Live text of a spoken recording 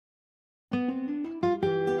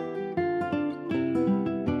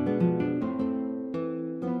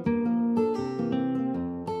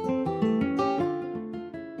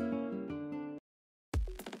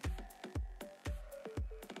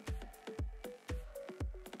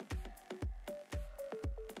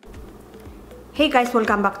Hey guys,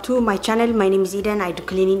 welcome back to my channel. My name is Eden. I do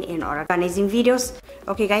cleaning and organizing videos.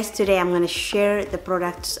 Okay guys, today I'm gonna share the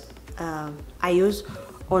products I use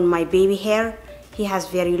on my baby hair. He has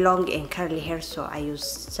very long and curly hair, so I use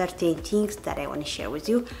certain things that I want to share with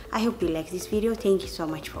you. I hope you like this video. Thank you so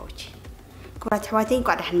much for watching. كبرات حواتين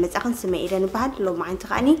قاعد حن مزقن سمي إيدن بهاد لو ما أنت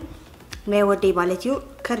غاني ما يودي مالتيو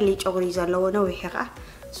كرلي جوغري زلوا نوي حقه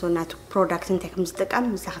so ناتو product أنت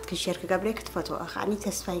كمزدقم مساحت كل شركة قبلك تفتو أخاني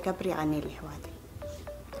تسفاي قبري عني الحواتين.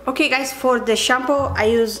 Okay guys, for the shampoo I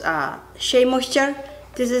use Shea Moisture.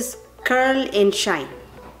 This is Curl and Shine.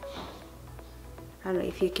 I don't know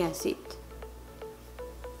if you can see it.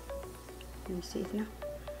 Let me see it now.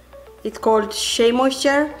 It's called Shea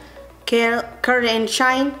Moisture Curl and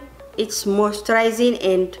Shine. It's moisturizing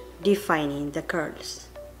and defining the curls.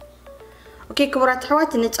 Okay, كبرات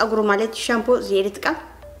حوات نتأجروا مالت shampoo زيادتك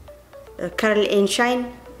Curl and Shine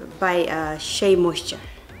by Shea Moisture.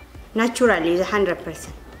 Naturally, 100%.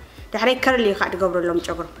 دحري curly قاعد قبر لهم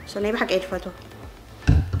تأجروا. So نبي حق إيد فاتو.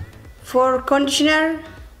 For conditioner,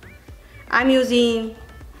 I'm using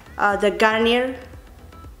the Garnier.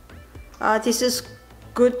 This is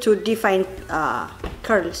good to define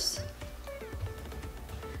curls.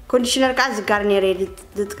 Conditioner كاز Garnier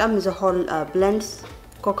تتكلم the whole blends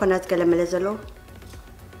coconut كلاملزلو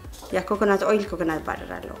يا coconut oil coconut butter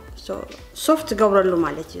له so soft قبر له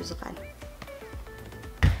مالتي يزقان.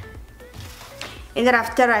 And then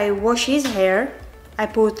after I wash his hair, I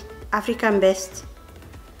put African Best.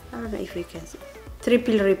 I don't know if you can see.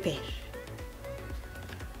 Triple Repair.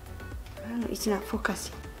 I don't know, it's not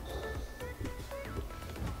focusing.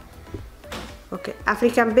 Okay,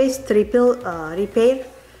 African Best Triple Repair.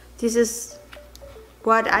 This is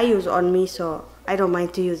what I use on me, so I don't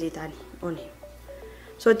mind to use it on him.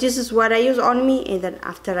 So this is what I use on me, and then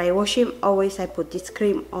after I wash him, always I put this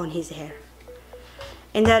cream on his hair.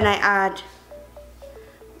 And then I add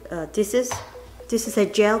this is a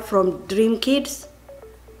gel from Dream Kids.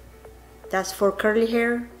 That's for curly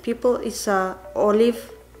hair people. It's a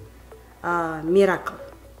olive miracle.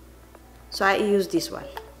 So I use this one.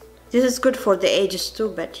 This is good for the ages too,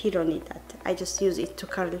 but he don't need that. I just use it to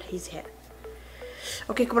curl his hair.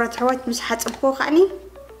 Okay, كبرات حوات مسحات أبوخ عني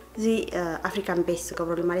زي African Best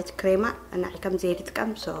قبل مالتي كريمة أنا كم زي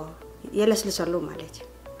تكم so يلس لسلو مالتي.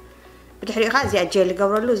 بتحري غازي الجل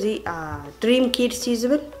قبل له زي Dream Kids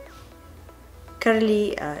seasonal. كرلي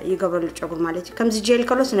يقبل الجبر مالتي كم زي جيل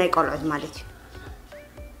كله سناي قلعد مالتي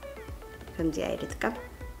كم زي عيدت كم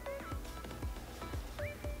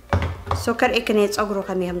سكر إكنيت أجرو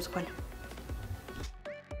كم يهم زقنا.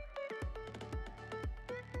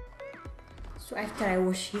 So after I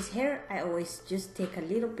wash his hair, I always just take a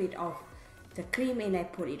little bit of the cream and I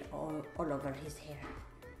put it all over his hair.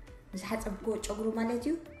 بس حتى أبغى أجرو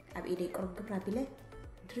مالتيو أبي إيدي قرب قبل بيله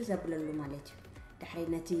درز أبلله مالتيو. And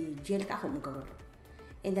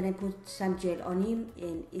then I put some gel on him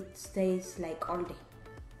and it stays like all day.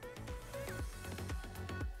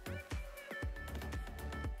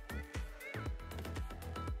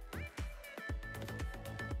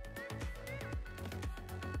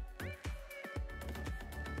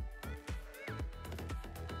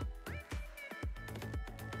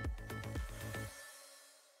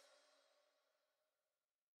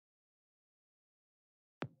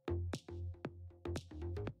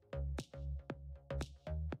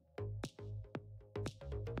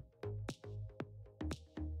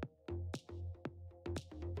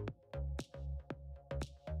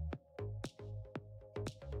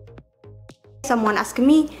 Someone asked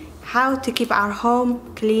me how to keep our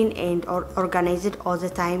home clean and organized all the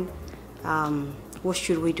time. What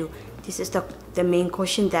should we do? This is the main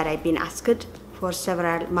question that I've been asked for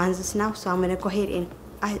several months now, so I'm gonna go ahead and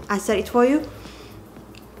answer it for you.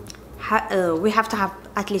 We have to have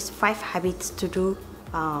at least 5 habits to do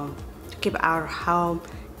to keep our home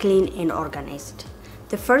clean and organized.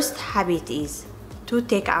 The first habit is to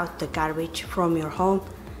take out the garbage from your home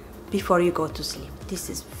before you go to sleep. This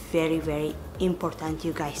is very, very important,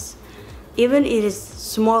 you guys. Even it is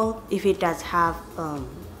small, if it does have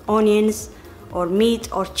onions or meat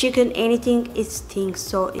or chicken, anything, it stinks.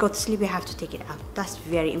 So go to sleep, you have to take it out. That's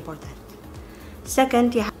very important.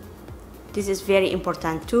 Second, this is very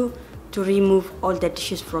important too, to remove all the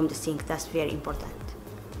dishes from the sink. That's very important.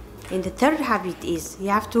 And the third habit is you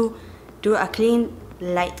have to do a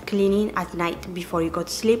light cleaning at night before you go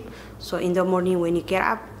to sleep. So in the morning when you get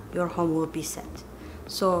up, your home will be set.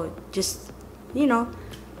 So just, you know,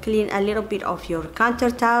 clean a little bit of your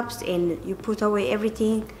countertops and you put away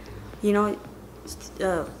everything, you know,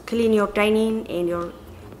 clean your dining and your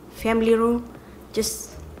family room.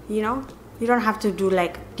 Just, you know, You don't have to do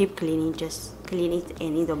like deep cleaning, just clean it,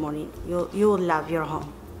 and in the morning you will love your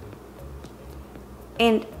home.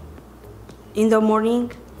 And in the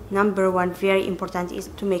morning, number one very important is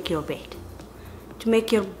to make your bed. To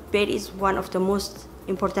make your bed is one of the most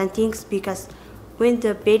important things, because when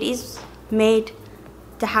the bed is made,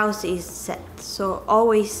 the house is set. So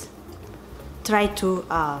always try to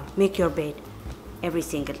make your bed every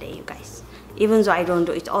single day, you guys. Even though I don't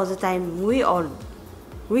do it all the time,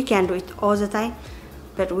 we can do it all the time,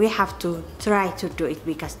 but we have to try to do it,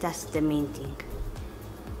 because that's the main thing.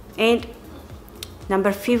 And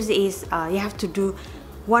number 5 is you have to do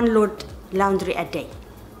 1 load laundry a day.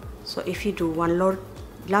 So if you do 1 load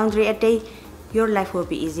laundry a day, your life will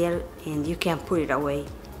be easier and you can put it away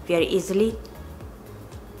very easily.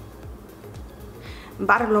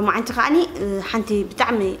 بعرف لو ما عندك خاني حنتي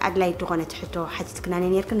بتعمي أدلاي تغنى تحطه حتى كنا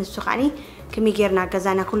نيركن السخاني كمي غيرنا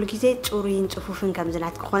جزانا كل جزء تورين تفوفن كم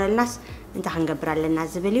زنات كخون الناس انت حنجبر لنا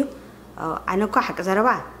زبليو أنا كحك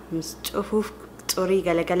زربا مستفوف توري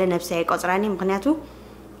قال نفسي قصراني مقنعته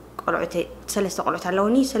قلعتي ثلاثة قلعت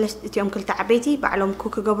لوني ثلاثة يوم كل تعبيتي بعلم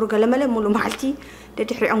كوك جبرو قال ملا مولو معلتي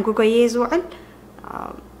تحرق أم كوك يزوعن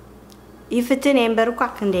يفتني ينبركوا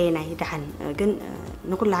كندينا يدحن جن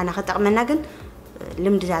نقول لها أنا خط عملنا جن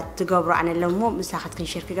لمدات تجبروا عن اللمو مساحة كن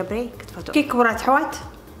شركة جبري كتفتو كي كبرت حوات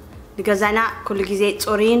لجزانا كل جزء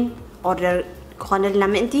تورين أوردر كخان لنا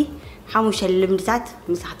منتي حموش اللمدات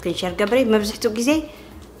مساحة كن شركة جبري ما بزحتو جزء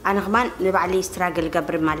أنا كمان نبع لي استراجل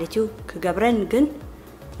جبر مالتيو كجبرن جن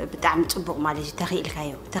بتعمل تطبق مالتي تخيل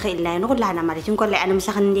كايو تخيل لا نقول لها أنا مالتي نقول لها أنا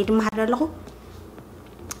مساحة ندير مهر له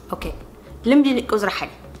أوكي لمدي أزرع حد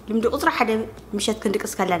لمدي أزرع حد مشت كندك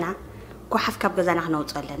أسكالنا كوحف كاب جزانا خنا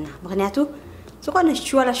وصلنا مغنياتو سقنا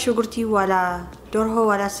شو ولا شجرتي ولا دوره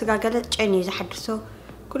ولا سجاجلة جاني إذا حدثوا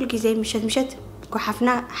كل جزء مشت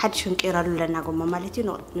كوحفنا حد شو نكير له لنا قوم مالتي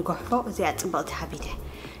نقحفه زي أطبقت حبيته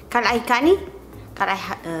كان أي كاني كان أي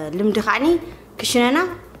لمدي خاني كشننا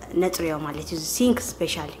نتريو مالتي سينك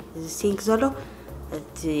سبيشالي سينك زلو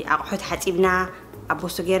تي أقعد حتى أبو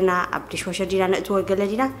سجيرنا أبديش وشدينا نتوه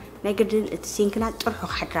جلدينا نقدر تسينكنا تروحوا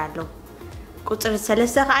حدرالو قطر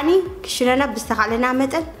الثلاثة خاني كشننا بستقعلنا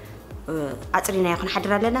متن أترينا يكون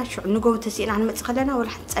حدرالنا شو نقوم تسينا عن متخلنا ولا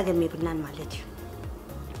حتى أجمع بنان مالتي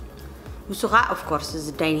وسقاء of course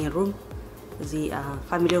is the dining room زي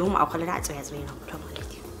family room أو خلنا أترينا كلها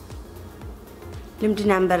مالتي لمدي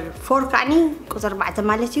نمبر 4 كاني قطر بعد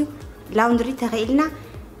مالتي لاوندري تخيلنا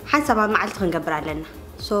حسب ما معلت نقبر لنا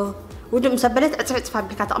so ودم سبلت أتفعت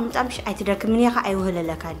فابريكات أمت أمش أي تدرك مني خا أي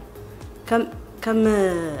وهلا لكان كم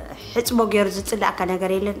حس بوجر زت لا كان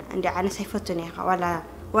قريلا عندي أنا سيفتني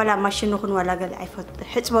ولا ماشين نخون ولا قال أي فت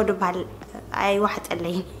حس بودو بهال أي واحد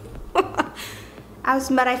قلين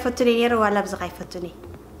عاوز مرة يفتني ير ولا بزغ يفتني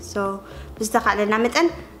so بستقع لنا متن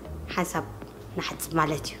حسب نحس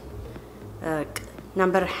مالتي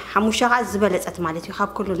نمبر حموشة غاز زبلت أتمالتي خاب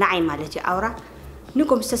كله نعي مالتي أورا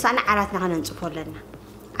نقوم استسعنا عراتنا غنا نصفور لنا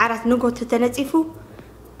عرات نقوم تتنصفو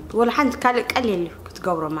ولا حد قليل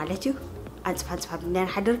كتقبروا مالتي أنصف بدنا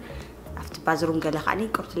نحضر أفت بازرون قال خاني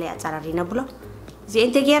قلت لي أتصررينا بلا زي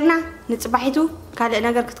أنت غيرنا نصبحيتو قال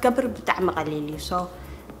نجر كتقبر بتعم قليل سو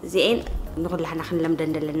زين نقول لها نحن لم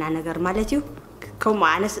دندلنا نجر مالتي كم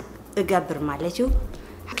أنا أقبر مالتي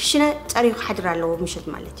حكشنا تاريخ حضر له مشت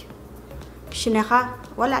مالتي كشناخا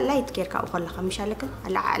ولا لا يتكير كأو خلها مش عليك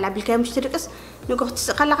على بالكام مشتركس نقول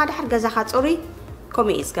تسقل هذا حر جزا خات أوري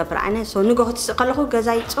كوميس قبر أنا سو نقول تسقل له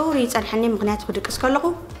جزا أوري تسألني مغنيات خدك أسقل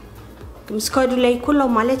له مسكادو لي كله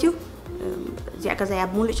مالتيو زي جزا يا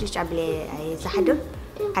بمولش ليش قبل زحدر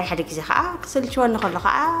على حد كذا خا كسل شو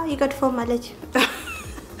نخلها يقعد فوق مالتيو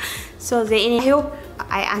so I hope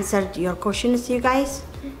I answered your questions you guys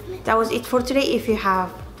that was it for today if you have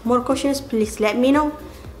more questions please let me know.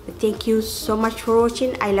 Thank you so much for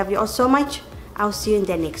watching. I love you all so much. I'll see you in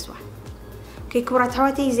the next one. كي كبرت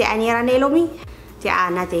حواتي زي أني راني لومي تي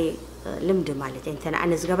أنا تي لمد مالتي أنت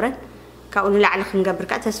أنا زجبرن كأقول لا على خن جبر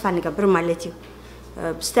كأتسفى نجبر مالتي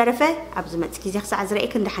بسترفة أبز ما تكيزي خس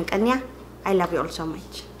عزرائك إن دحنك أنيا I love you all so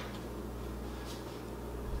much.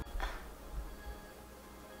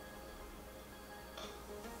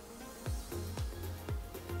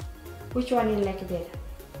 Which one you like better?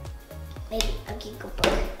 Maybe a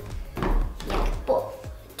gigabyte. Like both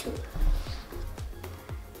too.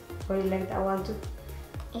 Or you like that one too?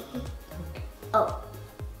 Okay. Oh,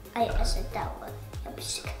 I said that one. I'm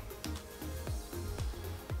sick.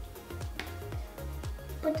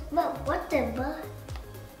 But what the